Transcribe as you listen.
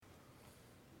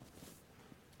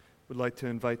would like to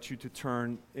invite you to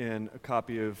turn in a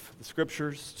copy of the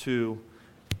Scriptures to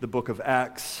the book of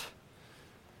Acts,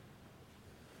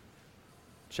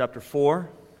 chapter 4.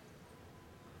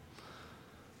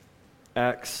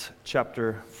 Acts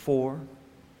chapter 4,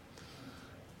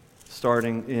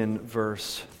 starting in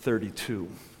verse 32.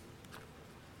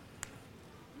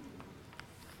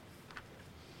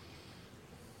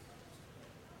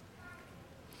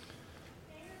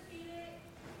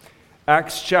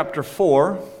 Acts chapter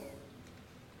 4,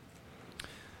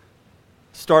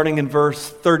 starting in verse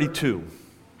 32.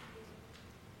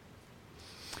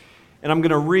 And I'm going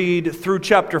to read through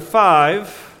chapter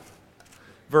 5,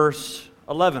 verse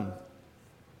 11.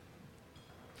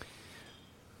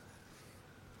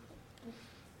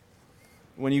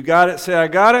 When you got it, say, I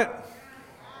got it.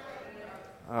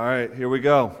 All right, here we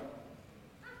go.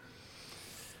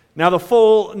 Now the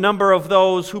full number of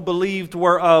those who believed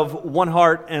were of one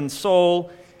heart and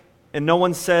soul, and no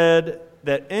one said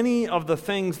that any of the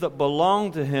things that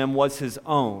belonged to him was his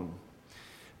own,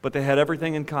 but they had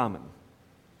everything in common.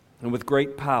 And with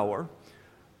great power,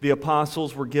 the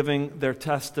apostles were giving their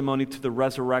testimony to the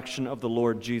resurrection of the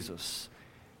Lord Jesus,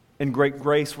 and great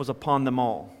grace was upon them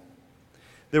all.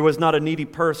 There was not a needy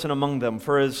person among them,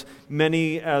 for as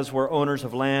many as were owners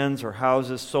of lands or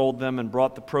houses sold them and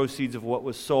brought the proceeds of what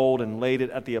was sold and laid it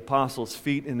at the apostles'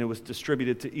 feet, and it was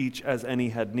distributed to each as any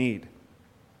had need.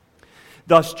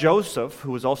 Thus Joseph,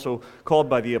 who was also called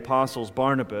by the apostles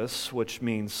Barnabas, which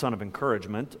means son of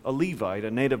encouragement, a Levite, a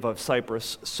native of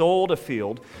Cyprus, sold a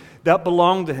field that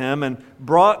belonged to him and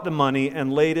brought the money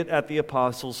and laid it at the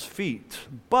apostles' feet.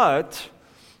 But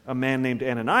a man named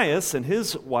Ananias and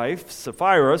his wife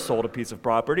Sapphira sold a piece of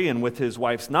property, and with his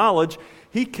wife's knowledge,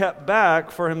 he kept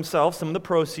back for himself some of the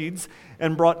proceeds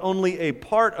and brought only a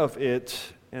part of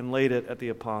it and laid it at the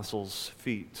apostles'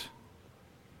 feet.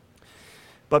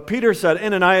 But Peter said,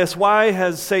 Ananias, why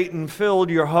has Satan filled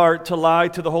your heart to lie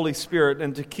to the Holy Spirit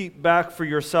and to keep back for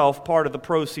yourself part of the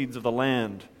proceeds of the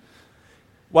land?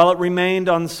 While it remained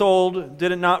unsold,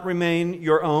 did it not remain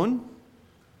your own?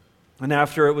 And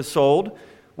after it was sold,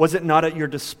 was it not at your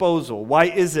disposal? Why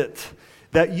is it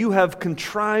that you have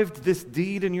contrived this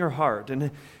deed in your heart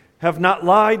and have not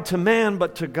lied to man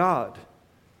but to God?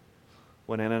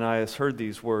 When Ananias heard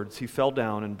these words, he fell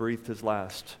down and breathed his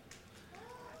last.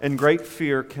 And great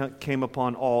fear came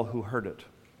upon all who heard it.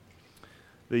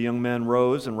 The young men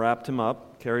rose and wrapped him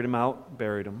up, carried him out,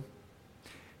 buried him.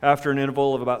 After an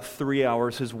interval of about 3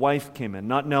 hours, his wife came in,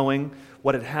 not knowing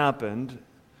what had happened.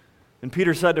 And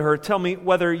Peter said to her, tell me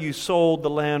whether you sold the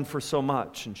land for so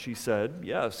much. And she said,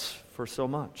 yes, for so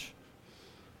much.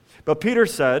 But Peter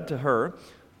said to her,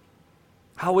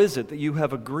 how is it that you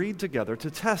have agreed together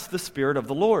to test the Spirit of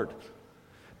the Lord?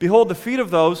 Behold, the feet of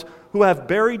those who have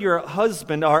buried your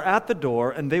husband are at the door,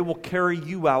 and they will carry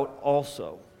you out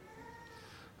also.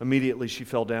 Immediately she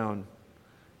fell down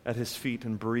at his feet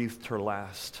and breathed her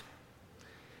last.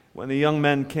 When the young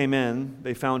men came in,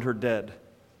 they found her dead.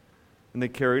 And they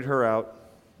carried her out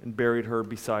and buried her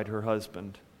beside her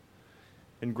husband.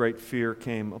 And great fear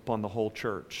came upon the whole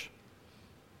church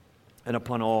and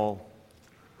upon all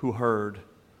who heard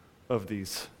of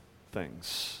these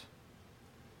things.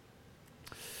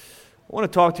 I want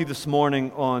to talk to you this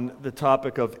morning on the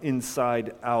topic of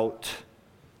inside-out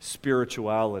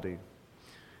spirituality.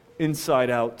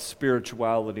 Inside-out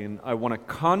spirituality. And I want to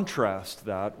contrast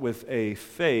that with a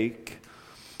fake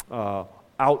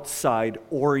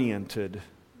outside-oriented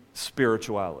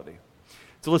spirituality.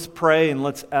 So let's pray and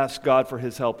let's ask God for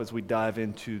His help as we dive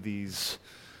into these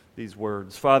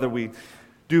words. Father, we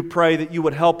do pray that you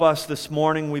would help us this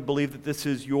morning. We believe that this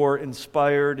is your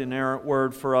inspired, inerrant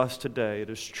word for us today. It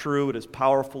is true, it is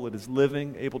powerful, it is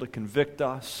living, able to convict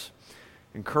us,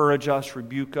 encourage us,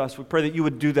 rebuke us. We pray that you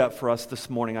would do that for us this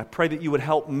morning. I pray that you would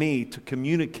help me to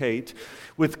communicate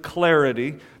with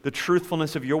clarity the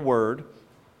truthfulness of your word,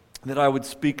 that I would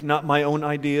speak not my own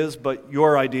ideas, but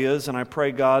your ideas. And I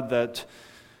pray, God, that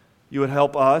you would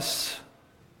help us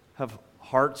have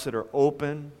hearts that are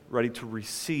open, ready to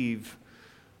receive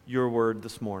your word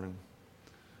this morning.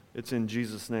 It's in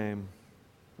Jesus' name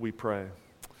we pray.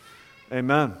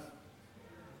 Amen.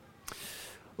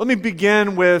 Let me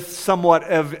begin with somewhat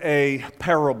of a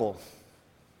parable.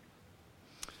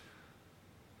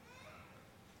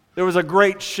 There was a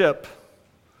great ship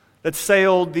that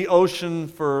sailed the ocean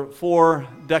for 4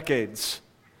 decades.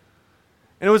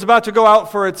 And it was about to go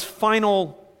out for its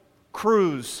final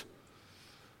cruise.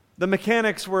 The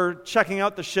mechanics were checking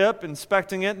out the ship,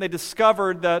 inspecting it, and they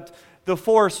discovered that the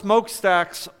 4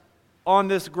 smokestacks on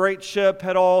this great ship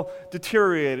had all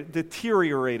deteriorated.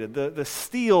 The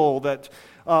steel that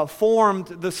formed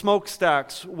the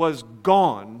smokestacks was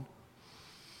gone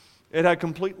It had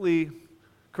completely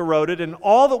corroded, and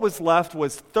all that was left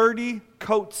was 30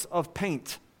 coats of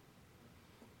paint.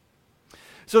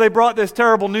 So they brought this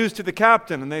terrible news to the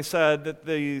captain, and they said that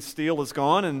the steel is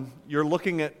gone, and you're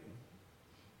looking at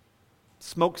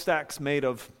smokestacks made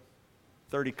of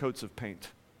 30 coats of paint.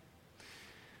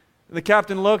 And the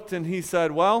captain looked, and he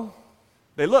said, well,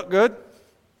 they look good.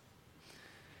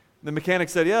 The mechanic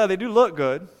said, yeah, they do look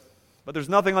good, but there's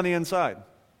nothing on the inside.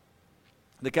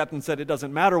 The captain said, it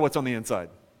doesn't matter what's on the inside.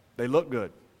 They look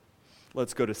good.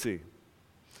 Let's go to sea.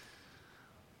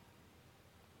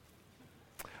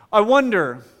 I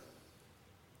wonder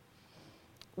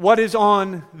what is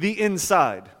on the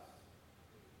inside.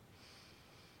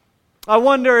 I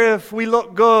wonder if we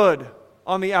look good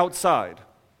on the outside.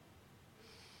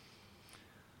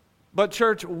 But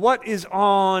church, what is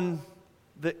on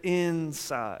the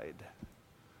inside?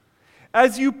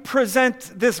 As you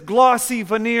present this glossy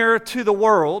veneer to the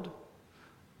world,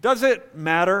 does it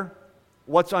matter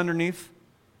what's underneath?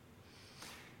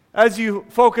 As you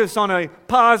focus on a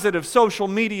positive social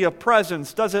media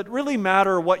presence, does it really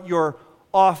matter what your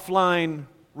offline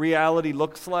reality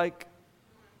looks like?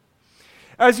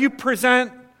 As you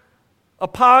present a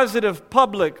positive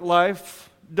public life,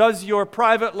 does your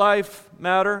private life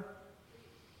matter?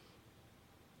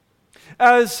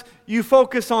 As you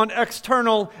focus on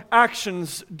external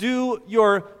actions, do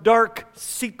your dark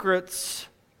secrets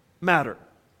matter?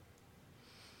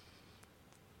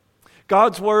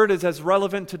 God's Word is as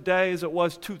relevant today as it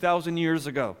was 2,000 years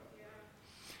ago.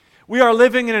 We are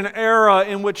living in an era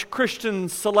in which Christian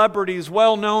celebrities,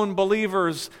 well-known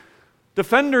believers,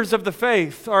 defenders of the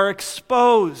faith, are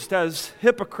exposed as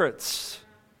hypocrites.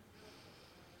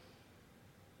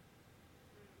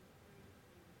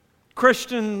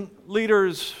 Christian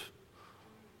leaders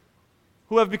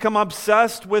who have become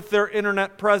obsessed with their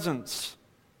internet presence,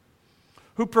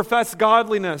 who profess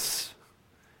godliness,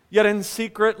 yet in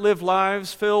secret live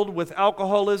lives filled with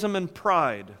alcoholism and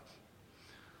pride,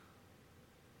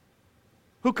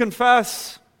 who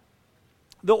confess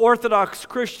the Orthodox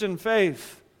Christian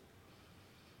faith,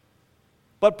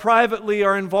 but privately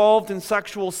are involved in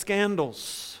sexual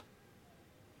scandals.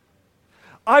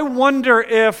 I wonder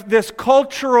if this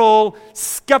cultural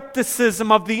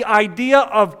skepticism of the idea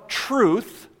of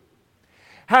truth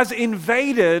has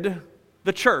invaded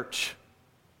the church.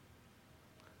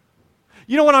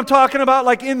 You know what I'm talking about?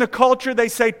 Like in the culture, they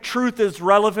say truth is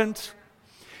relevant.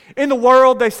 In the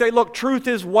world, they say, look, truth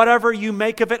is whatever you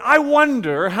make of it. I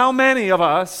wonder how many of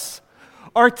us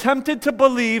are tempted to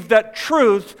believe that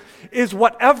truth is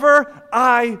whatever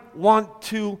I want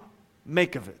to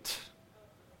make of it.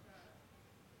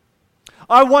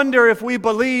 I wonder if we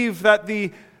believe that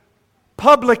the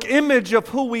public image of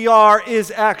who we are is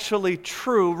actually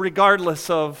true, regardless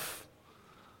of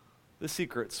the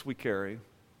secrets we carry.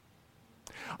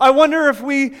 I wonder if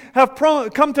we have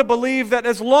come to believe that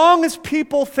as long as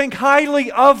people think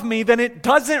highly of me, then it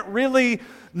doesn't really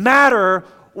matter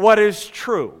what is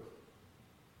true.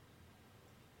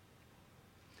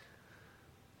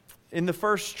 In the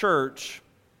first church,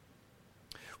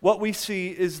 what we see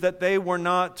is that they were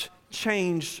not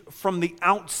changed from the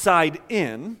outside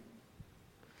in,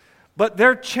 but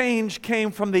their change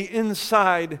came from the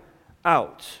inside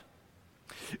out.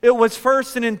 It was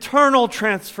first an internal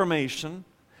transformation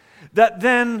that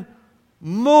then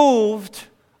moved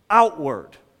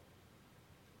outward.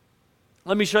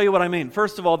 Let me show you what I mean.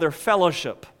 First of all, their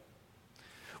fellowship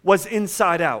was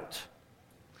inside out.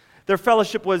 Their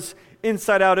fellowship was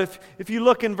inside out. If you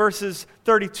look in verses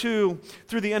 32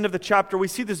 through the end of the chapter, we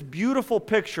see this beautiful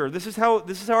picture. This is how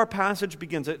our passage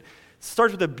begins. It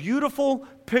starts with a beautiful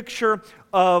picture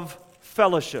of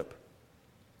fellowship.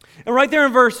 And right there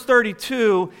in verse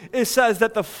 32, it says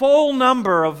that the full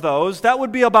number of those, that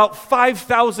would be about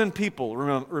 5,000 people,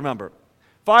 remember.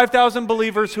 5,000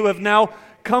 believers who have now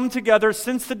come together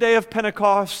since the day of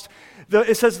Pentecost.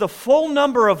 It says the full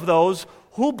number of those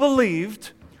who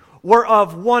believed were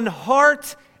of one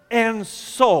heart and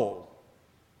soul.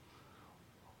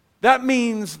 That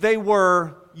means they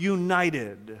were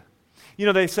united. You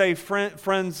know, they say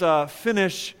friends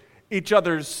finish each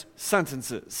other's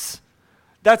sentences.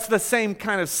 That's the same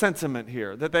kind of sentiment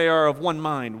here, that they are of one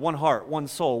mind, one heart, one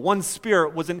soul. One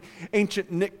spirit was an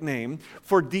ancient nickname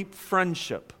for deep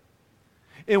friendship,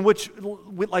 in which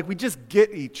we just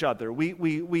get each other.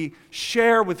 We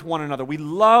share with one another. We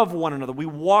love one another. We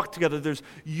walk together. There's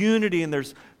unity and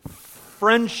there's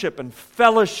friendship and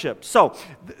fellowship. So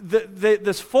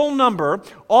this full number,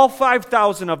 all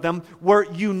 5,000 of them, were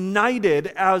united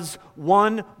as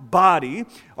one body.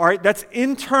 All right, that's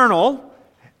internal.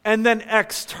 And then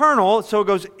external, so it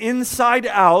goes inside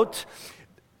out.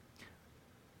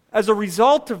 As a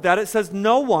result of that, it says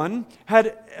no one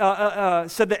had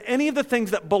said that any of the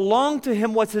things that belonged to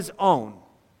him was his own.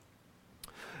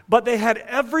 But they had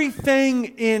everything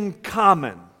in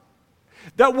common.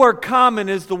 That word common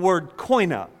is the word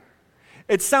koina.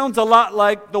 It sounds a lot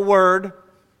like the word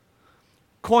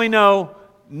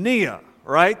koinonia,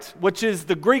 right? Which is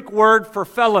the Greek word for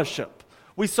fellowship.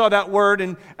 We saw that word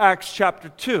in Acts chapter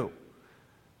 2.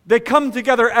 They come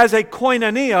together as a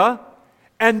koinonia,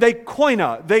 and they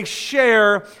koina. They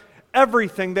share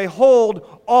everything. They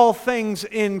hold all things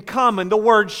in common. The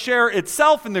word share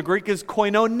itself in the Greek is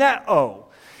koinoneo,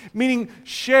 meaning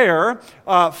share,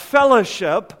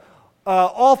 fellowship,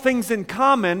 all things in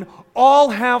common. All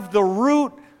have the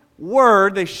root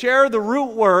word. They share the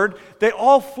root word. They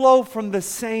all flow from the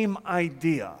same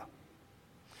idea.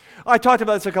 I talked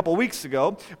about this a couple weeks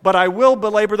ago, but I will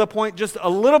belabor the point just a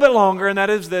little bit longer, and that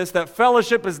is this, that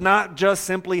fellowship is not just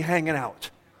simply hanging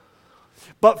out.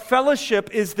 But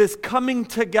fellowship is this coming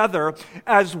together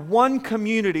as one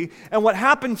community. And what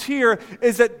happens here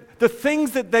is that the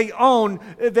things that they own,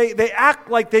 they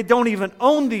act like they don't even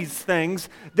own these things,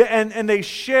 and they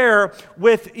share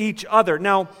with each other.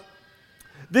 Now,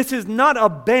 this is not a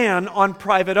ban on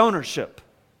private ownership.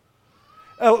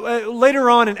 Later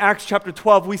on in Acts chapter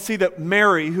 12, we see that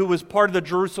Mary, who was part of the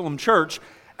Jerusalem church,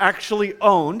 actually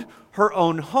owned her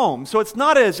own home. So it's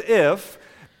not as if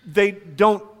they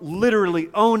don't literally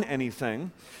own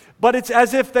anything, but it's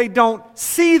as if they don't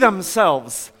see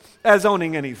themselves as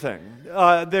owning anything.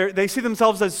 They see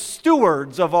themselves as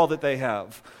stewards of all that they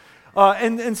have.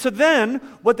 And so then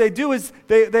what they do is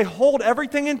they hold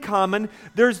everything in common.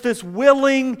 There's this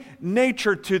willing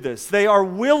nature to this. They are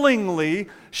willingly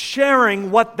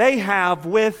sharing what they have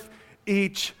with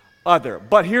each other.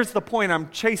 But here's the point I'm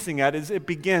chasing at, is it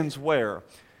begins where?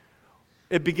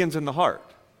 It begins in the heart.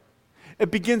 It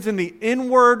begins in the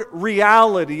inward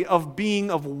reality of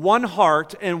being of one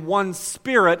heart and one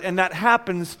spirit, and that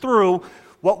happens through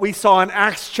what we saw in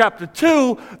Acts chapter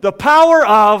 2, the power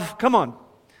of, come on,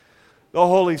 the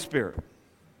Holy Spirit.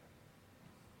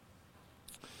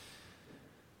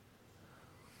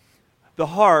 The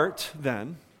heart,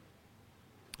 then,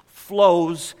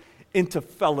 flows into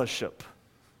fellowship.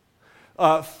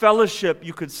 Fellowship,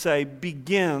 you could say,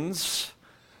 begins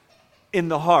in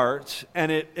the heart,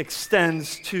 and it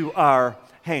extends to our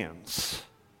hands.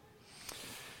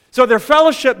 So their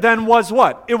fellowship then was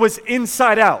what? It was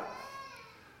inside out.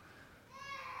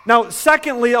 Now,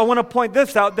 secondly, I want to point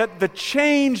this out, that the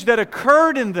change that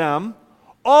occurred in them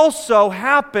also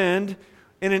happened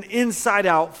in an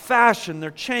inside-out fashion.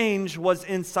 Their change was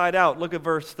inside out. Look at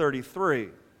verse 33.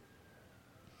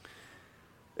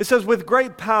 It says, with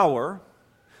great power,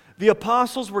 the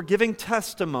apostles were giving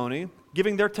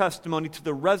their testimony to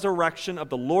the resurrection of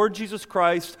the Lord Jesus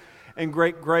Christ, and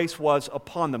great grace was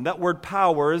upon them. That word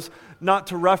power is not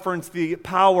to reference the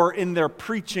power in their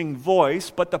preaching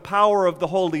voice, but the power of the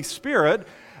Holy Spirit,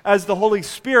 as the Holy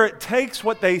Spirit takes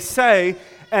what they say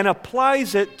and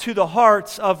applies it to the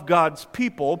hearts of God's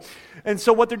people. And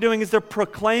so what they're doing is they're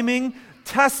proclaiming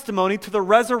testimony to the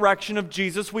resurrection of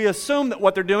Jesus. We assume that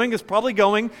what they're doing is probably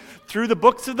going through the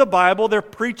books of the Bible. They're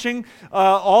preaching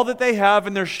all that they have,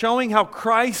 and they're showing how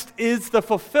Christ is the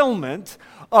fulfillment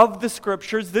of the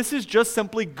Scriptures. This is just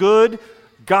simply good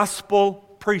gospel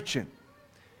preaching.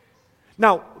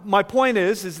 Now, my point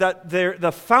is that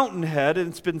the fountainhead, and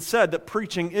it's been said that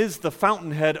preaching is the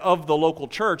fountainhead of the local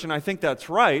church, and I think that's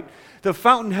right. The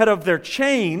fountainhead of their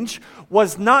change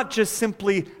was not just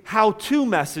simply how-to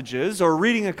messages or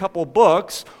reading a couple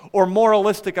books or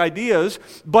moralistic ideas,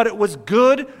 but it was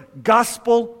good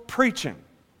gospel preaching.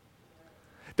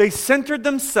 They centered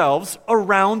themselves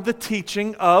around the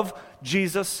teaching of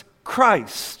Jesus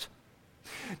Christ.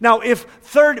 Now, if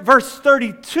verse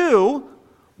 32,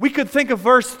 we could think of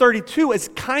verse 32 as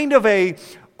kind of a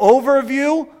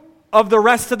overview of the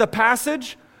rest of the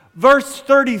passage. Verse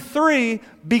 33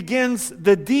 begins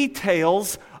the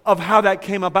details of how that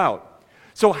came about.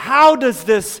 So how does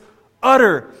this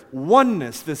utter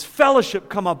oneness, this fellowship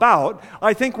come about?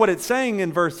 I think what it's saying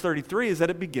in verse 33 is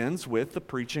that it begins with the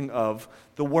preaching of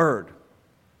the Word.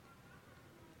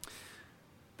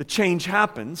 The change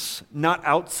happens not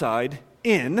outside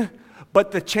in,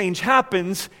 but the change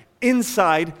happens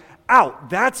inside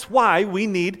out. That's why we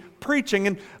need preaching.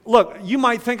 And look, you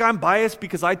might think I'm biased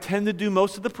because I tend to do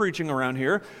most of the preaching around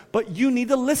here, but you need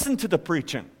to listen to the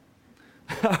preaching.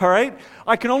 All right?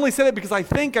 I can only say that because I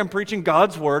think I'm preaching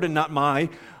God's word and not my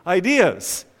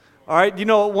ideas. All right? You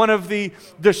know, one of the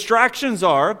distractions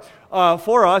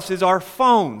for us is our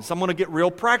phones. I'm going to get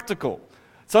real practical.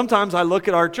 Sometimes I look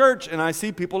at our church and I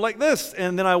see people like this,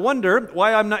 and then I wonder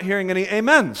why I'm not hearing any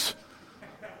amens.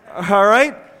 All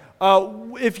right?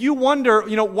 If you wonder,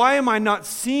 why am I not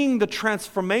seeing the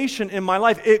transformation in my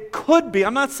life? It could be,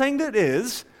 I'm not saying that it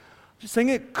is, I'm just saying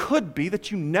it could be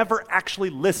that you never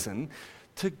actually listen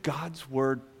to God's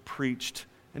word preached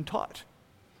and taught.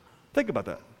 Think about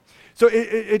that. So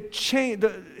the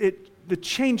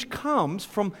change comes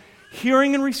from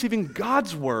hearing and receiving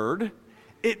God's word.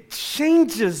 It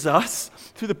changes us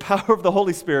through the power of the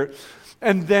Holy Spirit,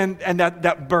 and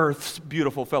that births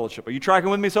beautiful fellowship. Are you tracking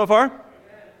with me so far?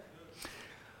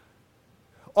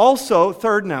 Also,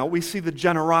 third now, we see the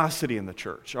generosity in the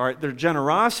church. All right, their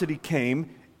generosity came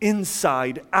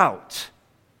inside out.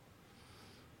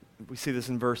 We see this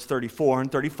in verse 34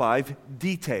 and 35,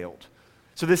 detailed.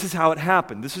 So this is how it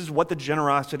happened. This is what the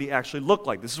generosity actually looked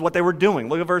like. This is what they were doing.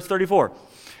 Look at verse 34.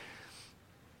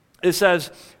 It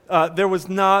says, there was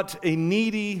not a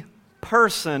needy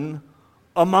person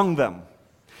among them.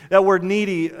 That word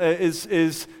needy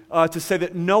is to say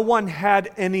that no one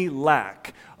had any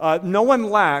lack. No one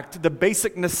lacked the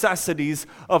basic necessities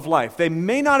of life. They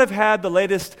may not have had the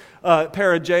latest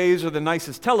pair of J's or the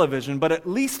nicest television, but at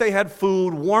least they had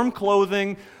food, warm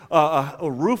clothing,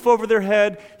 a roof over their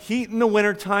head, heat in the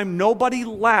wintertime. Nobody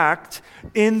lacked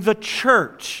in the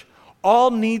church.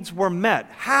 All needs were met.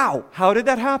 How? How did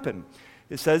that happen?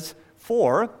 It says,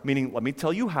 for, meaning, let me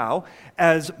tell you how,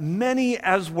 as many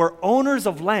as were owners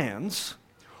of lands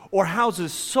or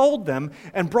houses sold them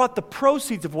and brought the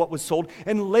proceeds of what was sold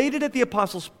and laid it at the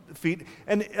apostles' feet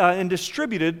and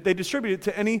distributed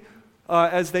to any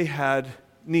as they had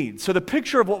need. So the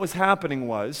picture of what was happening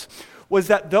was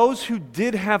that those who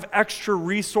did have extra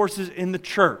resources in the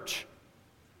church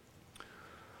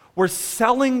were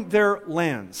selling their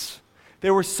lands.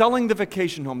 They were selling the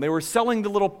vacation home. They were selling the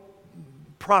little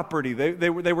property. They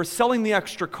were selling the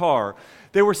extra car.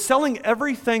 They were selling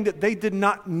everything that they did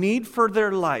not need for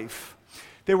their life.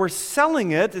 They were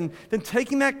selling it and then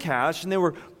taking that cash and they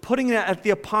were putting it at the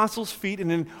apostles' feet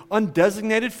in an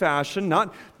undesignated fashion,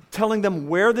 not telling them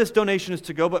where this donation is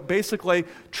to go, but basically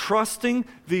trusting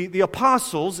the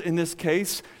apostles, in this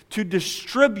case, to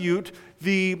distribute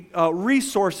the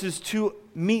resources to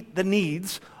meet the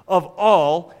needs of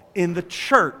all in the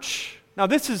church. Now,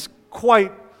 this is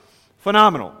quite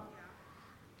phenomenal.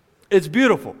 It's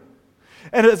beautiful.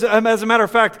 And as a matter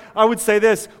of fact, I would say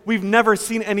this, we've never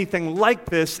seen anything like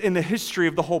this in the history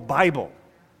of the whole Bible.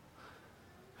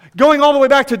 Going all the way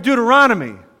back to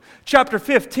Deuteronomy, chapter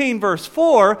 15, verse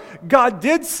 4, God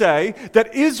did say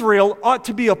that Israel ought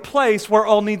to be a place where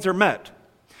all needs are met.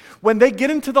 When they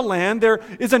get into the land, there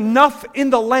is enough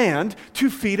in the land to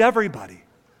feed everybody.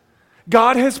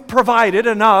 God has provided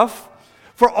enough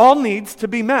for all needs to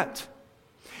be met.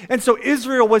 And so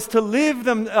Israel was to live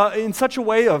them in such a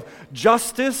way of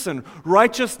justice and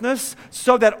righteousness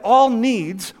so that all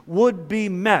needs would be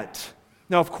met.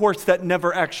 Now, of course, that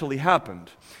never actually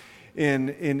happened in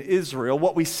Israel.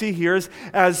 What we see here is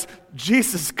as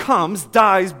Jesus comes,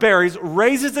 dies, buries,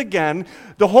 raises again,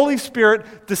 the Holy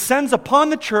Spirit descends upon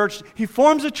the church. He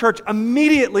forms a church.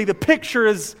 Immediately, the picture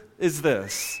is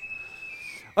this.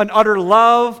 An utter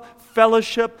love,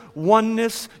 fellowship,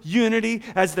 oneness, unity,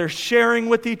 as they're sharing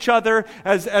with each other,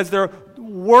 as they're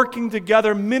working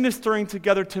together, ministering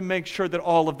together to make sure that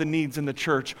all of the needs in the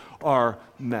church are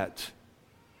met.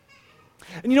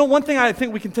 And one thing I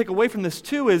think we can take away from this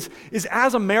too is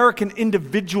as American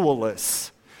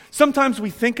individualists, sometimes we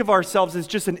think of ourselves as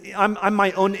just I'm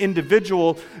my own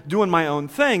individual doing my own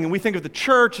thing, and we think of the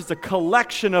church as a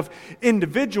collection of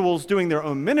individuals doing their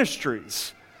own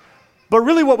ministries. But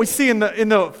really what we see in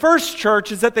the first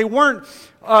church is that they weren't,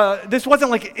 this wasn't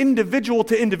like individual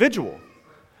to individual.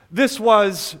 This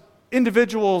was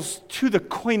individuals to the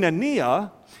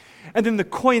koinonia, and then the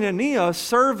koinonia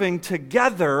serving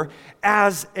together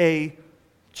as a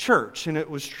church. And it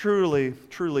was truly,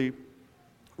 truly,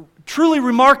 truly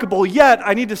remarkable. Yet,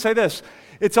 I need to say this,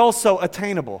 it's also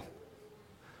attainable.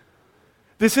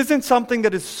 This isn't something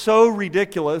that is so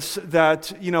ridiculous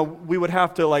that, we would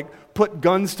have to put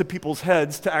guns to people's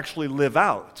heads to actually live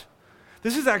out.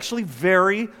 This is actually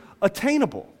very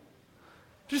attainable.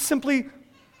 Just simply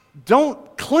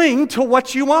don't cling to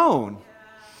what you own.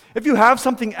 If you have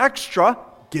something extra,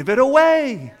 give it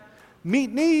away.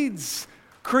 Meet needs.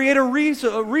 Create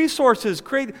resources.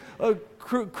 Create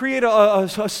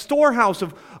a storehouse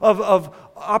of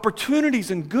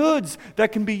opportunities and goods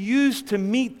that can be used to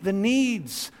meet the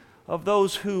needs of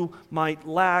those who might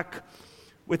lack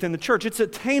within the church. It's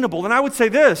attainable. And I would say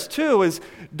this too, is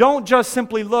don't just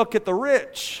simply look at the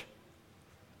rich.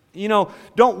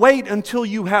 Don't wait until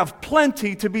you have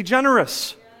plenty to be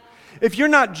generous. If you're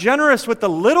not generous with the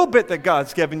little bit that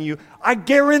God's given you, I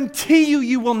guarantee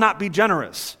you will not be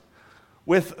generous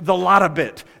with the lot of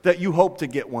bit that you hope to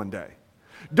get one day.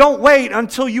 Don't wait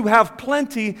until you have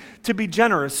plenty to be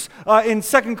generous. In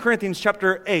 2 Corinthians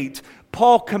chapter 8,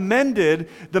 Paul commended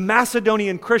the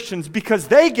Macedonian Christians because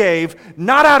they gave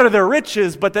not out of their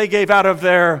riches, but they gave out of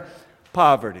their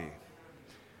poverty.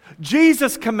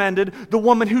 Jesus commended the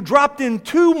woman who dropped in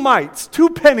 2 mites,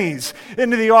 2 pennies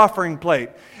into the offering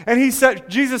plate. And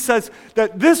Jesus says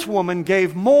that this woman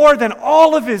gave more than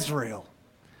all of Israel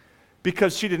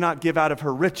because she did not give out of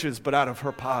her riches, but out of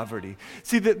her poverty.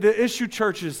 See, the issue,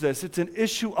 church, is this. It's an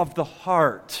issue of the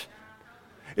heart.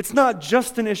 It's not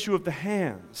just an issue of the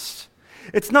hands.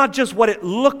 It's not just what it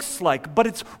looks like, but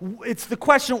it's the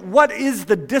question, what is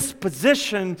the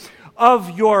disposition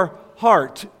of your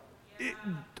heart?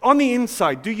 On the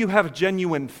inside, do you have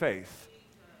genuine faith?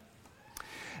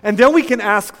 And then we can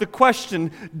ask the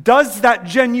question, does that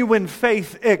genuine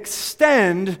faith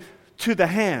extend to the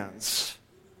hands?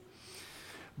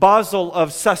 Basil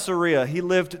of Caesarea, he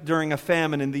lived during a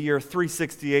famine in the year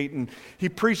 368, and he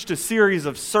preached a series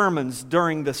of sermons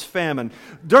during this famine.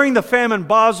 During the famine,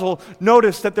 Basil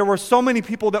noticed that there were so many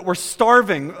people that were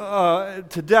starving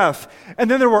to death, and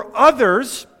then there were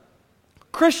others,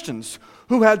 Christians,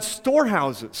 who had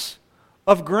storehouses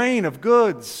of grain, of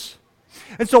goods.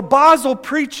 And so Basil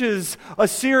preaches a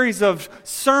series of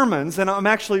sermons, and I'm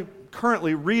actually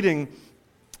currently reading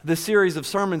the series of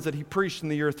sermons that he preached in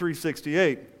the year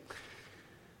 368.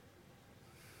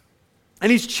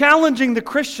 And he's challenging the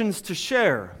Christians to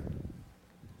share.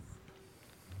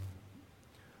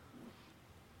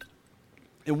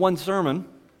 In one sermon,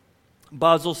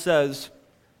 Basil says,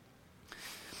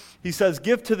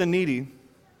 give to the needy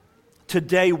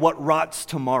today what rots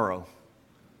tomorrow.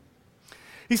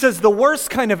 He says the worst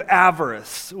kind of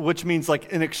avarice, which means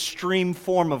like an extreme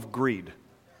form of greed.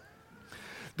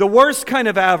 The worst kind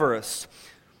of avarice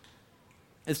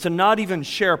is to not even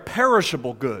share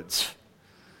perishable goods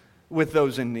with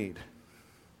those in need.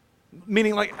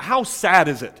 Meaning, like, how sad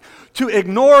is it to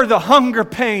ignore the hunger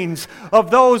pains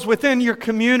of those within your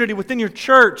community, within your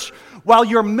church, while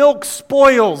your milk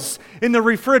spoils in the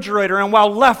refrigerator and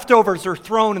while leftovers are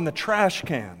thrown in the trash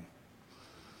can?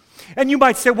 And you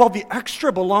might say, well, the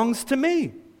extra belongs to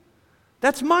me.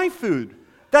 That's my food.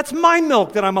 That's my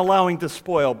milk that I'm allowing to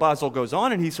spoil. Basil goes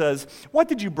on and he says, what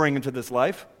did you bring into this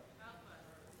life?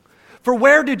 For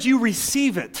where did you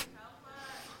receive it?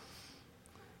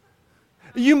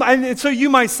 And so you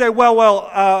might say,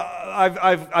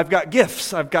 I've got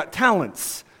gifts, I've got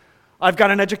talents, I've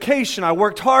got an education, I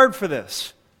worked hard for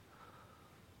this.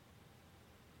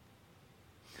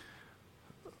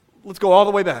 Let's go all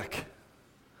the way back.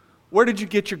 Where did you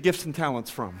get your gifts and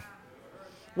talents from?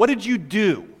 What did you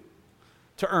do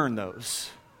to earn those?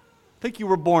 I think you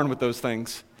were born with those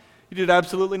things. You did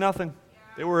absolutely nothing.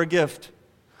 They were a gift.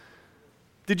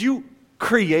 Did you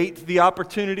create the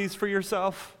opportunities for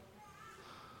yourself?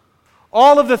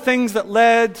 All of the things that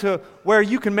led to where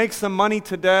you can make some money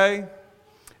today,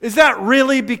 is that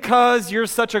really because you're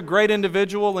such a great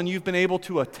individual and you've been able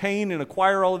to attain and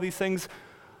acquire all of these things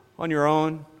on your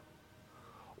own?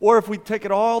 Or if we take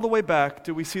it all the way back,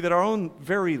 do we see that our own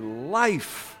very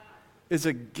life is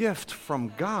a gift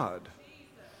from God?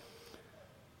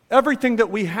 Everything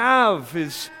that we have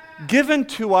is given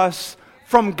to us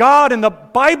from God, and the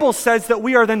Bible says that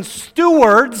we are then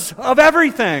stewards of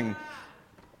everything.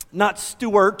 Not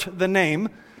steward the name,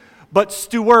 but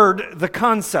steward the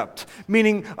concept.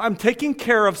 Meaning, I'm taking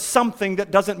care of something that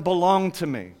doesn't belong to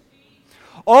me.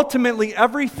 Ultimately,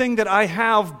 everything that I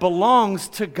have belongs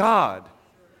to God.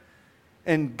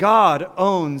 And God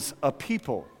owns a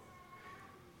people.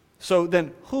 So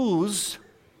then, whose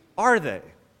are they?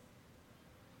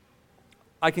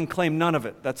 I can claim none of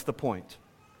it. That's the point.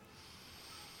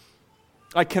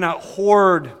 I cannot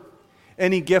hoard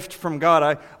any gift from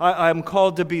God. I'm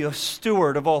called to be a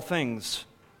steward of all things.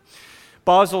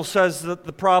 Basil says that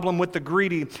the problem with the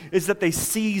greedy is that they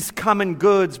seize common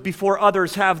goods before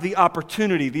others have the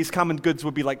opportunity. These common goods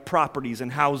would be like properties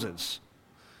and houses.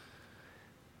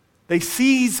 They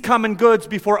seize common goods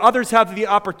before others have the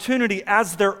opportunity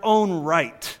as their own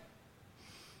right.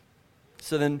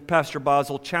 So then Pastor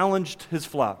Basil challenged his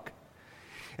flock.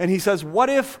 And he says, what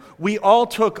if we all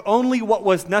took only what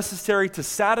was necessary to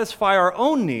satisfy our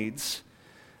own needs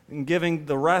and giving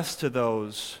the rest to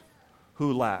those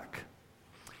who lack?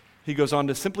 He goes on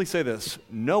to simply say this,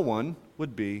 no one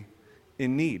would be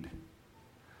in need.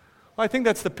 Well, I think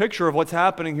that's the picture of what's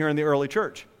happening here in the early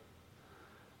church.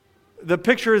 The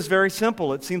picture is very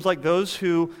simple. It seems like those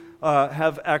who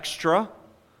have extra,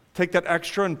 take that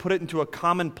extra and put it into a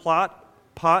common pot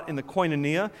in the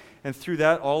koinonia, and through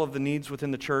that, all of the needs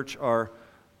within the church are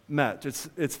met.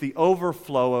 It's the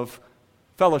overflow of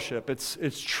fellowship.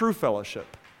 It's true fellowship.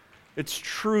 It's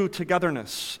true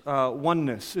togetherness,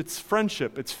 oneness. It's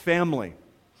friendship. It's family.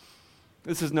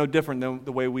 This is no different than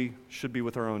the way we should be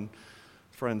with our own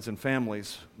friends and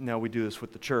families. Now we do this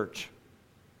with the church.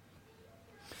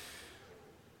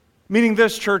 Meaning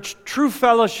this, church, true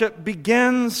fellowship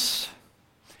begins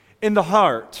in the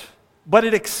heart, but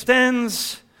it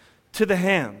extends to the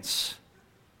hands.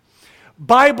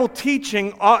 Bible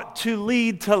teaching ought to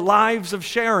lead to lives of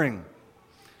sharing.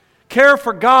 Care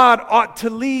for God ought to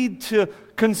lead to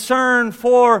concern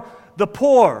for the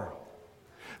poor.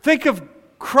 Think of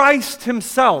Christ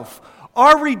himself.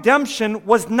 Our redemption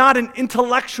was not an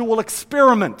intellectual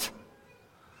experiment.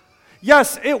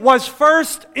 Yes, it was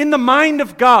first in the mind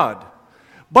of God,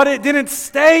 but it didn't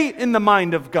stay in the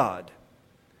mind of God.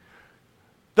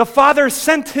 The Father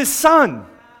sent His Son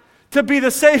to be the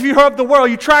Savior of the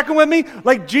world. You tracking with me?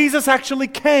 Like Jesus actually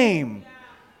came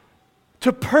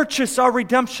to purchase our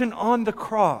redemption on the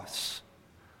cross.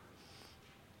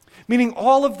 Meaning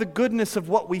all of the goodness of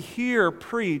what we hear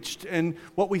preached and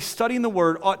what we study in the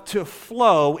Word ought to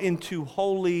flow into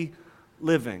holy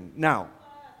living. Now,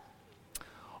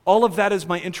 all of that is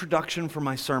my introduction for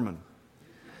my sermon.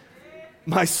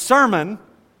 My sermon,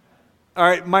 all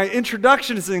right, my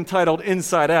introduction is entitled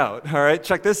Inside Out. All right,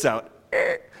 check this out.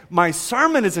 My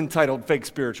sermon is entitled Fake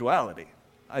Spirituality.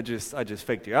 I just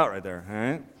faked you out right there, all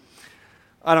right?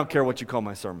 I don't care what you call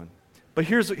my sermon. But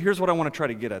here's what I want to try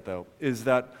to get at, though, is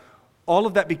that all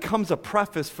of that becomes a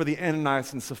preface for the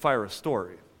Ananias and Sapphira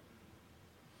story.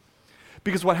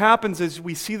 Because what happens is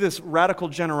we see this radical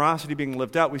generosity being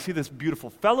lived out. We see this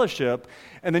beautiful fellowship,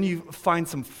 and then you find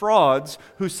some frauds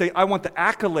who say, I want the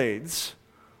accolades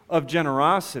of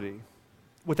generosity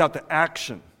without the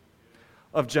action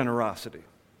of generosity.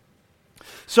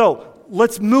 So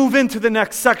let's move into the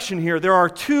next section here. There are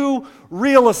two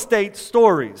real estate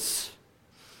stories.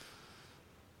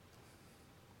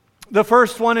 The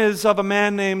first one is of a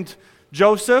man named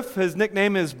Joseph. His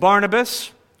nickname is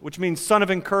Barnabas, which means son of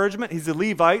encouragement. He's a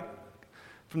Levite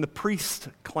from the priest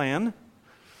clan.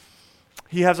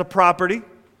 He has a property,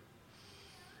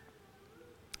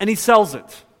 and he sells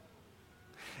it.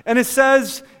 And it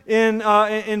says in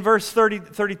verse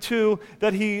 32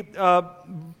 that he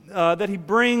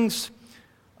brings,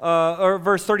 or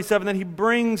verse 37, that he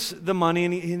brings the money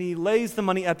and he lays the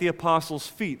money at the apostles'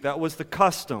 feet. That was the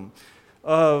custom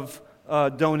of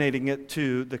donating it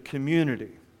to the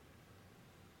community.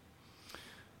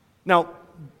 Now,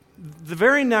 the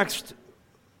very next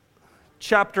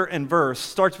chapter and verse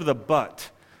starts with a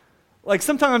but. Like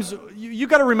sometimes you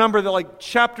got to remember that like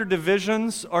chapter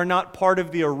divisions are not part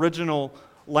of the original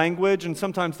language, and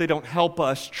sometimes they don't help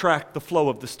us track the flow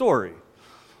of the story.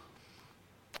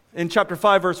 In chapter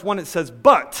 5, verse 1, it says,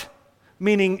 but,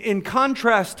 meaning in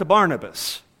contrast to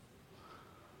Barnabas.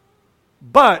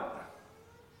 But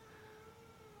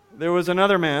there was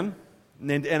another man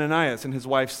named Ananias and his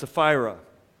wife Sapphira.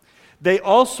 They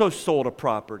also sold a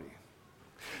property.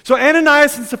 So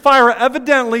Ananias and Sapphira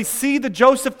evidently see the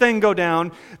Joseph thing go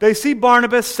down. They see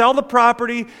Barnabas sell the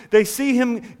property. They see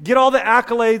him get all the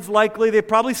accolades likely. They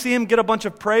probably see him get a bunch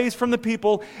of praise from the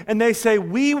people. And they say,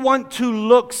 we want to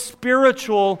look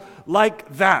spiritual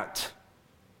like that.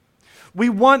 We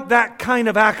want that kind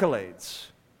of accolades.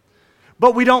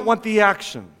 But we don't want the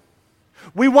action.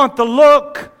 We want the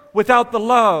look without the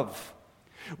love.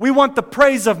 We want the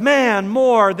praise of man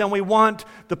more than we want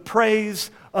the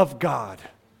praise of God.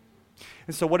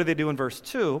 And so what do they do in verse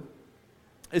 2?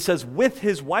 It says, with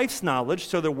his wife's knowledge,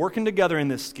 so they're working together in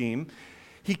this scheme,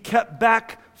 he kept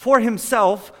back for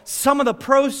himself some of the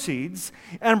proceeds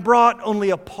and brought only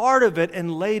a part of it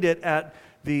and laid it at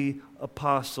the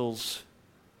apostles'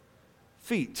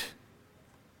 feet.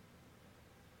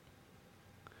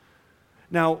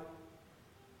 Now,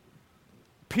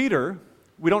 Peter,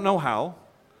 we don't know how,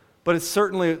 but it's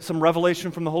certainly some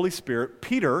revelation from the Holy Spirit.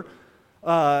 Peter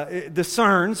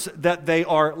discerns that they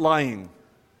are lying.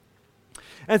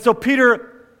 And so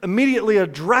Peter immediately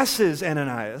addresses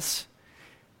Ananias,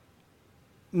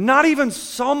 not even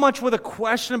so much with a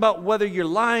question about whether you're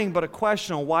lying, but a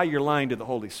question on why you're lying to the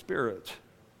Holy Spirit.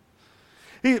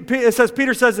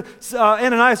 Peter says,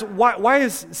 Ananias,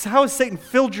 how has Satan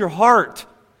filled your heart?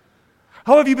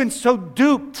 How have you been so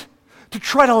duped to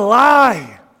try to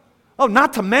lie? Oh,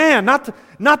 not to man, not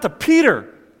to Peter,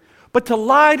 but to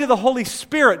lie to the Holy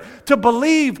Spirit, to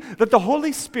believe that the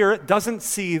Holy Spirit doesn't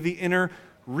see the inner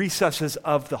recesses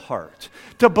of the heart,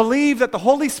 to believe that the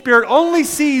Holy Spirit only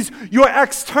sees your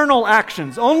external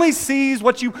actions, only sees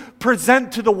what you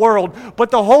present to the world,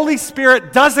 but the Holy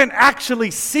Spirit doesn't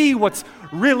actually see what's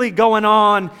really going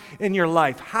on in your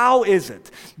life? How is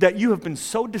it that you have been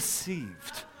so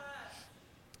deceived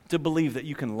to believe that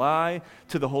you can lie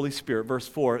to the Holy Spirit? Verse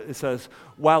 4, it says,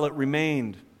 while it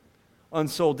remained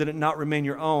unsold, did it not remain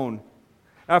your own?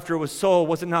 After it was sold,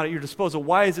 was it not at your disposal?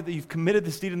 Why is it that you've committed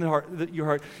this deed in your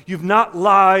heart? You've not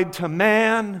lied to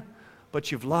man,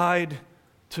 but you've lied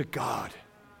to God.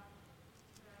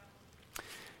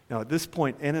 Now, at this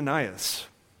point, Ananias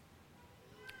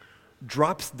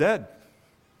drops dead.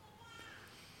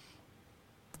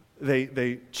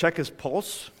 They check his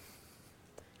pulse.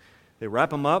 They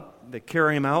wrap him up. They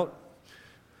carry him out.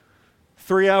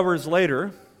 3 hours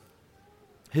later,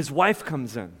 his wife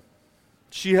comes in.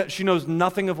 She knows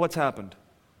nothing of what's happened.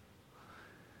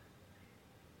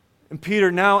 And Peter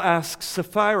now asks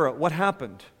Sapphira, what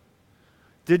happened?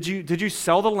 Did you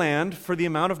sell the land for the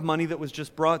amount of money that was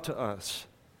just brought to us?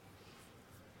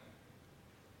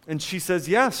 And she says,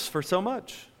 yes, for so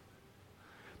much.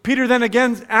 Peter then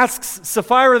again asks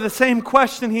Sapphira the same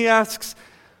question he asks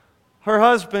her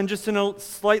husband, just in a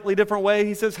slightly different way.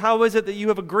 He says, how is it that you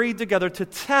have agreed together to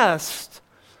test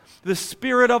the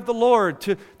Spirit of the Lord,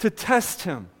 to test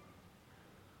Him?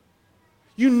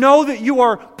 You know that you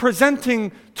are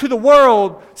presenting to the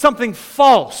world something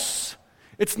false.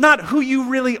 It's not who you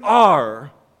really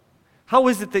are. How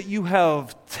is it that you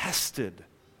have tested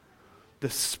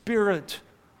the Spirit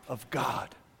of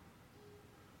God?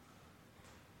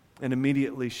 And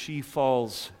immediately she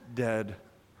falls dead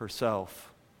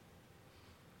herself.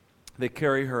 They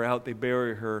carry her out, they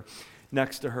bury her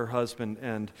next to her husband,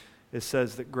 and it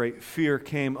says that great fear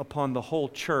came upon the whole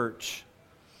church,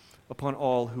 upon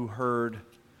all who heard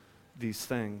these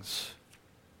things.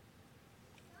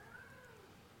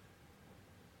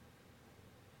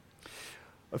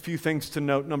 A few things to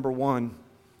note. Number one,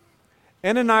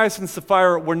 Ananias and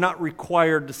Sapphira were not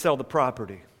required to sell the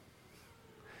property.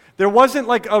 There wasn't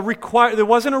there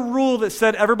wasn't a rule that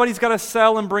said everybody's got to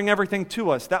sell and bring everything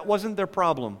to us. That wasn't their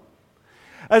problem.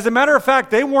 As a matter of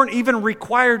fact, they weren't even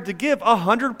required to give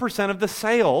 100% of the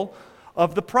sale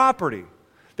of the property.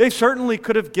 They certainly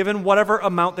could have given whatever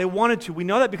amount they wanted to. We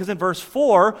know that because in verse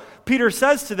 4, Peter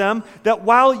says to them that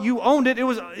while you owned it, it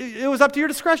was up to your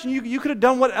discretion. You could have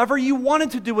done whatever you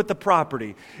wanted to do with the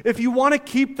property. If you want to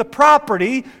keep the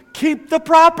property, keep the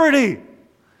property.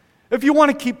 If you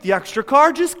want to keep the extra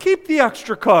car, just keep the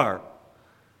extra car.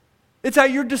 It's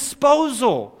at your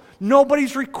disposal.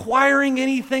 Nobody's requiring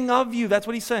anything of you. That's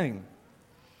what he's saying.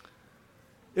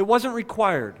 It wasn't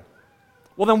required.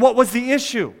 Well, then what was the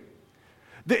issue?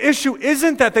 The issue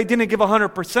isn't that they didn't give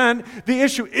 100%. The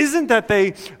issue isn't that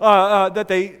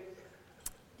they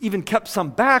even kept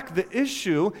some back. The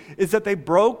issue is that they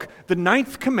broke the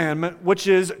 9th commandment, which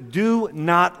is do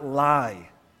not lie.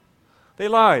 They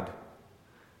lied.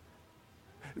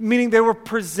 Meaning they were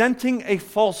presenting a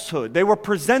falsehood. They were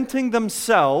presenting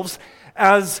themselves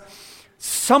as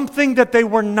something that they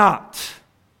were not.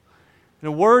 And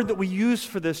a word that we use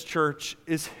for this church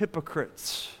is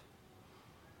hypocrites.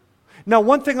 Now,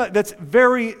 one thing that's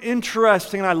very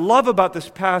interesting and I love about this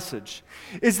passage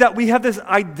is that we have this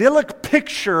idyllic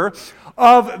picture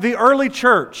of the early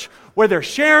church where they're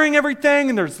sharing everything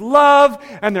and there's love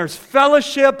and there's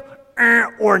fellowship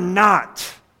or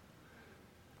not.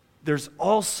 There's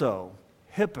also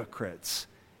hypocrites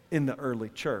in the early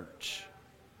church.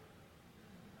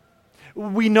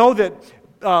 We know that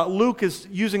Luke is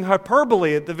using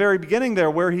hyperbole at the very beginning there,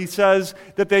 where he says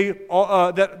that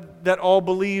all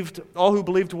who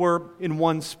believed were in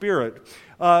one spirit,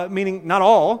 meaning not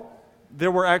all. There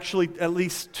were actually at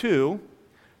least 2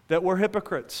 that were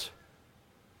hypocrites.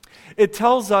 It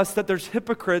tells us that there's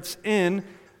hypocrites in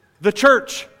the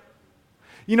church.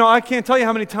 You know, I can't tell you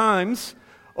how many times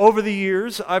over the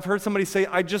years I've heard somebody say,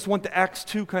 "I just want the Acts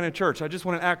 2 kind of church. I just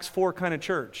want an Acts 4 kind of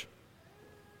church."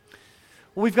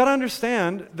 Well, we've got to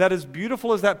understand that as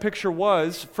beautiful as that picture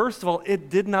was, first of all, it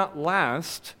did not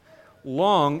last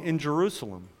long in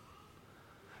Jerusalem.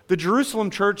 The Jerusalem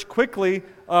church quickly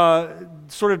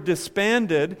sort of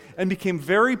disbanded and became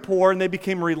very poor, and they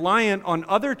became reliant on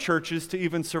other churches to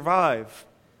even survive.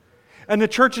 And the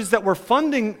churches that were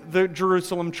funding the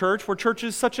Jerusalem church were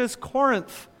churches such as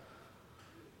Corinth.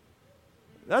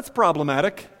 That's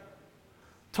problematic.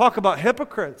 Talk about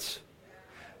hypocrites.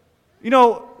 You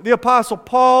know, the Apostle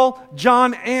Paul,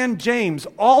 John, and James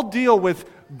all deal with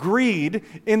greed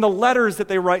in the letters that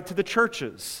they write to the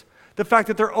churches. The fact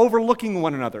that they're overlooking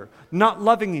one another, not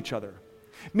loving each other.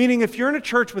 Meaning if you're in a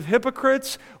church with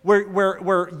hypocrites,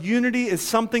 where unity is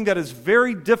something that is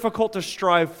very difficult to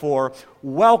strive for,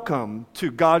 welcome to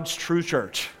God's true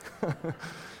church.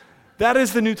 That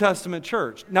is the New Testament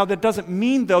church. Now that doesn't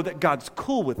mean, though, that God's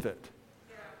cool with it.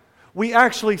 we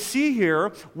actually see here,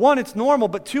 one, it's normal,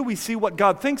 but two, we see what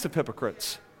God thinks of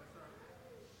hypocrites.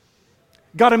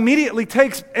 God immediately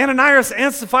takes Ananias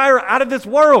and Sapphira out of this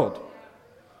world.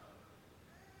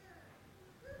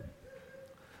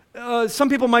 Some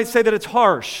people might say that it's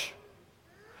harsh.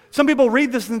 Some people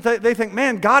read this and they think,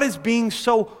 man, God is being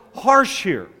so harsh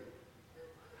here.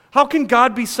 How can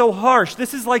God be so harsh?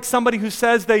 This is like somebody who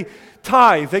says they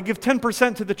tithe, they give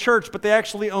 10% to the church, but they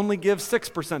actually only give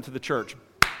 6% to the church.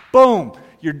 Boom,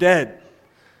 you're dead.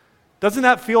 Doesn't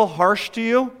that feel harsh to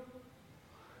you?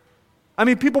 I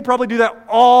mean, people probably do that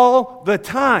all the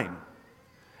time.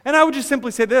 And I would just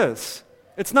simply say this.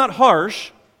 It's not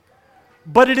harsh,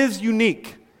 but it is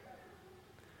unique.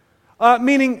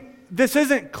 Meaning, this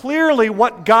isn't clearly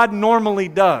what God normally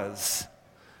does.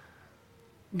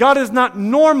 God is not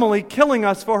normally killing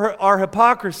us for our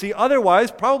hypocrisy.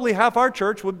 Otherwise, probably half our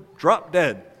church would drop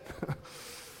dead.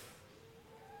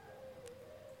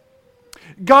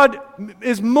 God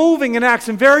is moving and acts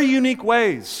in very unique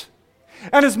ways.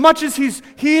 And as much as He's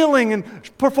healing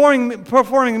and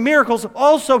performing miracles,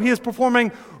 also He is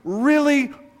performing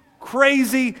really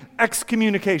crazy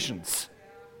excommunications.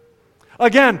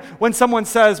 Again, when someone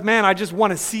says, man, I just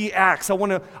want to see Acts, I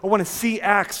want to see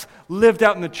Acts lived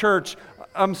out in the church,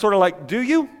 I'm sort of like, do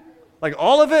you? Like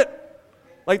all of it?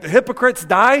 Like the hypocrites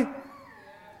die?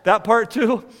 That part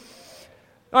too?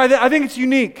 I think it's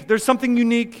unique. There's something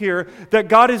unique here that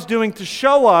God is doing to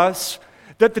show us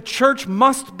that the church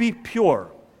must be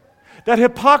pure. That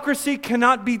hypocrisy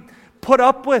cannot be put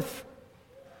up with.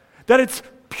 That it's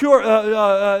pure.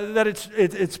 That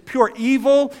it's pure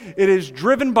evil. It is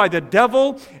driven by the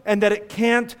devil, and that it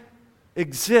can't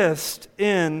exist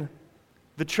in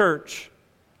the church.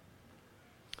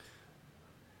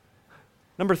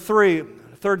 Number three.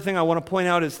 Third thing I want to point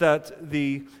out is that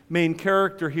the main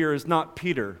character here is not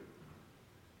Peter.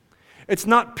 It's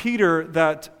not Peter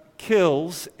that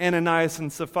kills Ananias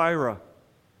and Sapphira.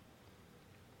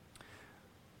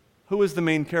 Who is the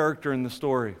main character in the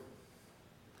story?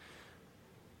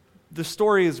 The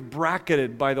story is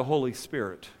bracketed by the Holy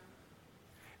Spirit.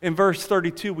 In verse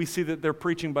 32, we see that they're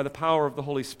preaching by the power of the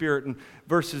Holy Spirit. In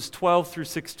verses 12 through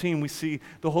 16, we see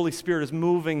the Holy Spirit is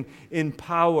moving in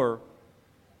power.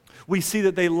 We see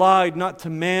that they lied not to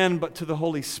man, but to the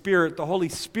Holy Spirit. The Holy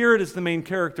Spirit is the main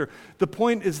character. The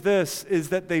point is this, is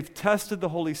that they've tested the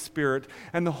Holy Spirit,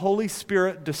 and the Holy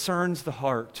Spirit discerns the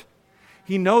heart.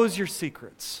 He knows your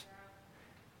secrets.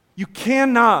 You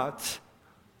cannot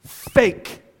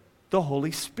fake the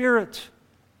Holy Spirit.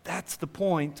 That's the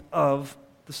point of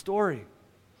the story.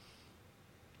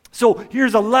 So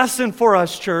here's a lesson for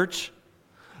us, church.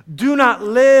 Do not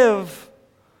live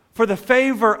for the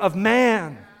favor of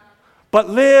man, but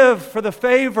live for the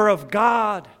favor of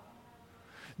God.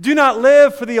 Do not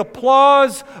live for the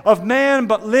applause of man,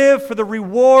 but live for the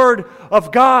reward of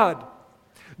God.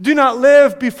 Do not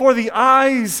live before the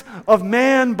eyes of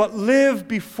man, but live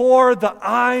before the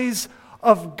eyes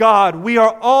of God. We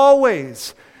are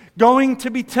always going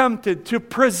to be tempted to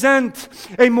present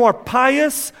a more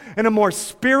pious and a more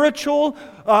spiritual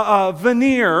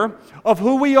veneer of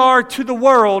who we are to the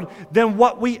world than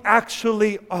what we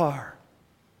actually are.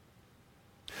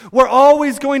 We're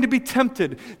always going to be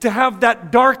tempted to have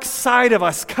that dark side of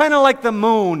us, kind of like the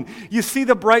moon. You see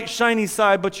the bright, shiny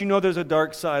side, but you know there's a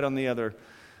dark side on the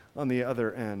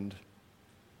other end.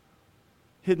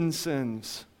 Hidden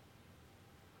sins.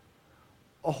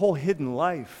 A whole hidden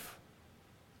life.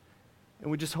 And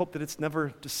we just hope that it's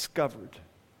never discovered.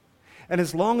 And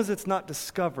as long as it's not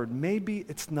discovered, maybe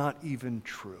it's not even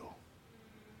true.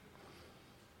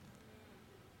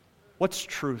 What's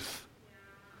truth?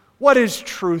 What is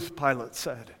truth, Pilate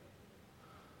said.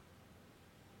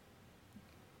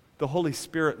 The Holy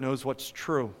Spirit knows what's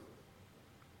true.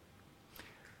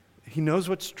 He knows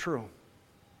what's true.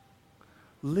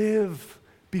 Live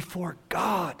before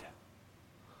God,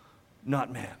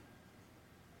 not man.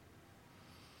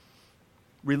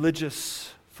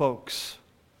 Religious folks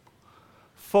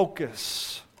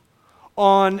focus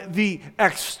on the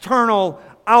external,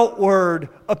 outward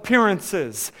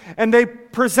appearances, and they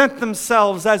present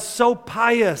themselves as so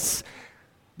pious.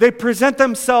 They present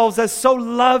themselves as so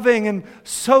loving and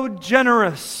so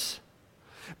generous.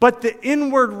 But the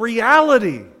inward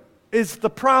reality is the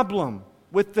problem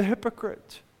with the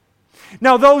hypocrite.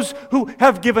 Now, those who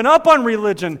have given up on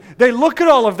religion, they look at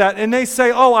all of that and they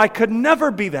say, oh, I could never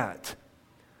be that.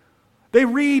 They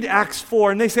read Acts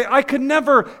 4 and they say, I could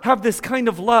never have this kind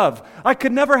of love. I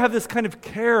could never have this kind of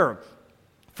care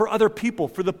for other people,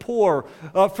 for the poor,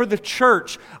 for the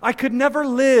church. I could never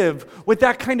live with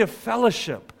that kind of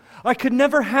fellowship. I could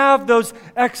never have those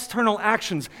external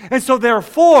actions. And so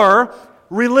therefore,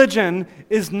 religion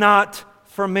is not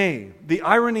for me. The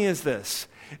irony is this,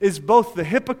 is both the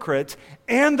hypocrite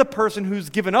and the person who's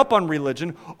given up on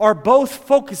religion are both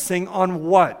focusing on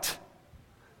what?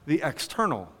 The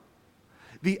external,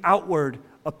 the outward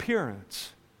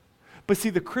appearance. But see,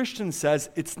 the Christian says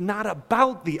it's not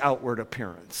about the outward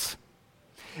appearance.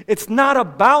 It's not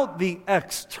about the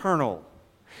external.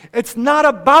 It's not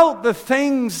about the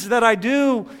things that I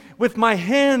do with my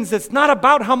hands. It's not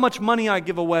about how much money I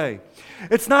give away.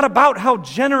 It's not about how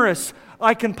generous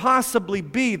I can possibly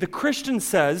be. The Christian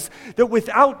says that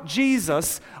without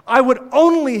Jesus, I would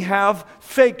only have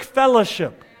fake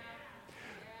fellowship.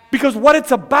 Because what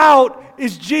it's about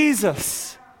is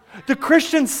Jesus. The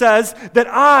Christian says that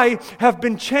I have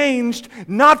been changed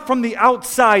not from the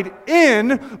outside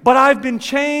in, but I've been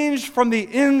changed from the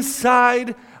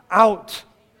inside out.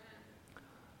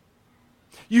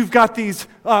 You've got these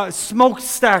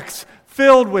smokestacks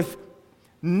filled with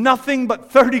nothing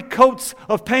but 30 coats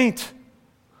of paint.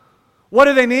 What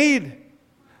do they need?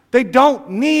 They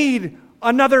don't need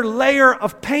another layer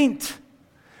of paint.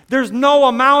 There's no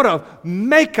amount of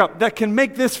makeup that can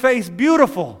make this face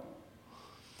beautiful.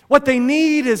 What they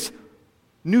need is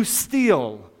new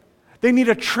steel. They need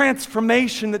a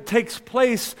transformation that takes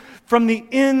place from the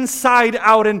inside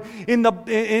out. And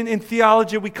in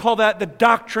theology, we call that the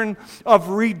doctrine of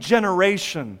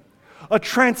regeneration. A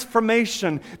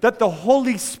transformation that the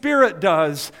Holy Spirit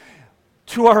does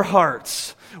to our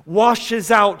hearts.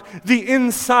 Washes out the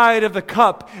inside of the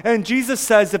cup. And Jesus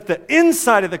says if the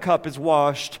inside of the cup is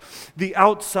washed, the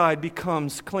outside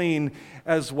becomes clean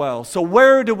as well. So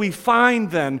where do we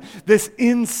find then this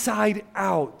inside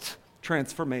out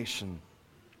transformation?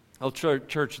 Oh,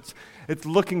 church, it's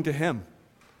looking to Him.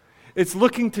 It's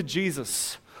looking to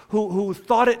Jesus, who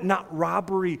thought it not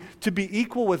robbery to be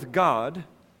equal with God.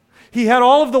 He had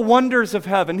all of the wonders of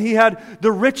heaven. He had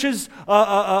the riches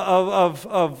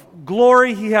of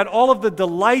glory. He had all of the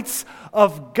delights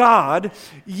of God.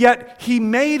 Yet He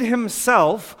made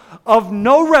Himself of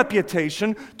no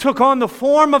reputation, took on the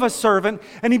form of a servant,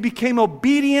 and He became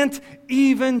obedient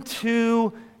even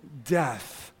to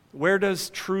death. Where does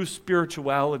true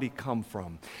spirituality come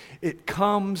from? It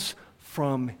comes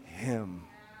from Him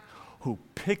who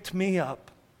picked me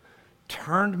up,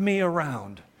 turned me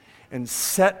around, and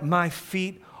set my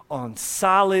feet on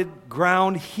solid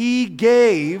ground. He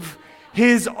gave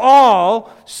His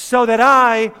all so that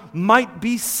I might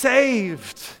be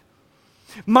saved.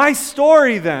 My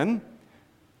story then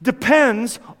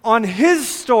depends on His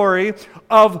story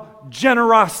of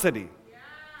generosity.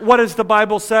 What does the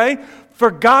Bible say? For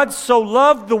God so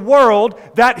loved the world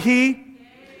that He,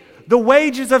 the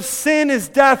wages of sin is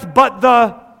death, but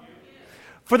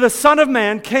for the Son of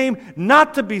Man came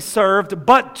not to be served,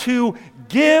 but to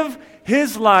give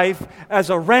His life as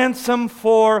a ransom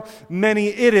for many.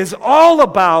 It is all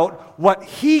about what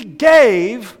He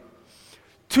gave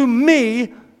to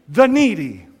me, the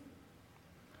needy,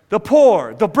 the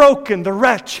poor, the broken, the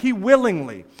wretch. He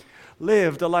willingly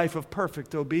lived a life of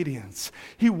perfect obedience.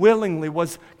 He willingly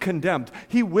was condemned.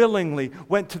 He willingly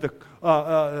went to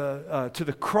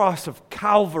the cross of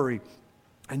Calvary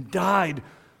and died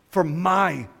for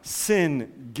my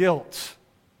sin guilt.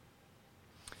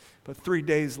 But 3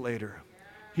 days later,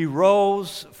 He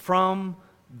rose from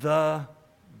the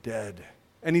dead.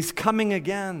 And He's coming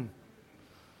again.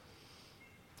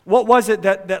 What was it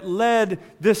that led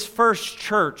this first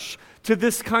church to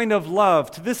this kind of love,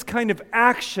 to this kind of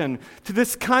action, to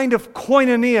this kind of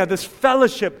koinonia, this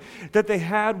fellowship that they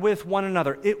had with one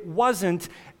another? It wasn't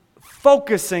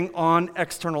focusing on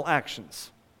external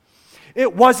actions.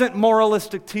 It wasn't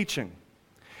moralistic teaching.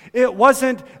 It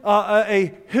wasn't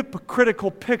a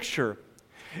hypocritical picture.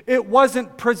 It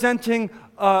wasn't presenting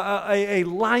a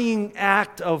lying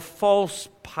act of false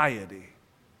piety.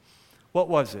 What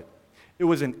was it? It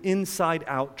was an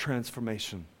inside-out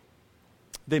transformation.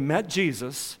 They met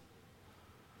Jesus,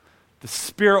 the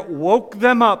Spirit woke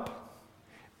them up,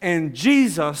 and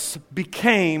Jesus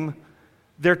became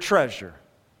their treasure.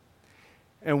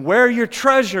 And where your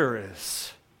treasure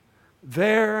is,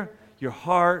 there your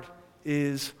heart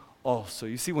is also.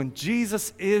 You see, when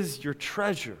Jesus is your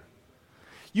treasure,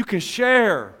 you can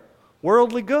share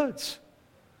worldly goods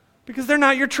because they're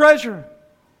not your treasure.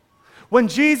 When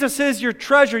Jesus is your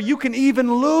treasure, you can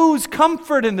even lose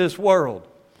comfort in this world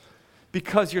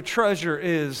because your treasure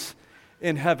is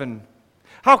in heaven.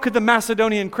 How could the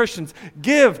Macedonian Christians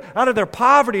give out of their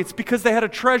poverty? It's because they had a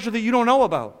treasure that you don't know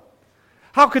about.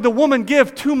 How could the woman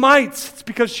give 2 mites? It's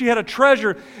because she had a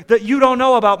treasure that you don't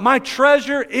know about. My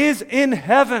treasure is in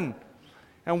heaven.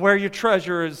 And where your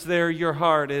treasure is, there your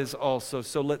heart is also.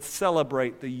 So let's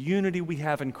celebrate the unity we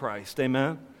have in Christ.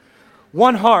 Amen?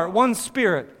 one heart, one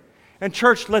spirit. And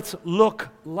church, let's look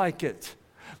like it.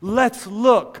 Let's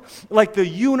look like the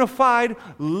unified,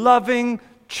 loving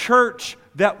church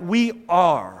that we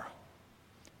are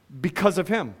because of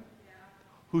Him,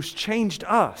 who's changed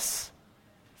us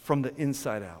from the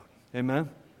inside out. Amen?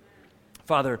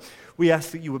 Father, we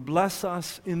ask that you would bless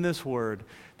us in this word,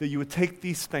 that you would take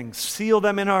these things, seal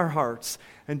them in our hearts,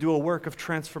 and do a work of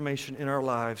transformation in our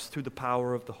lives through the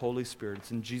power of the Holy Spirit.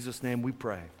 It's in Jesus' name we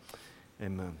pray.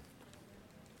 Amen.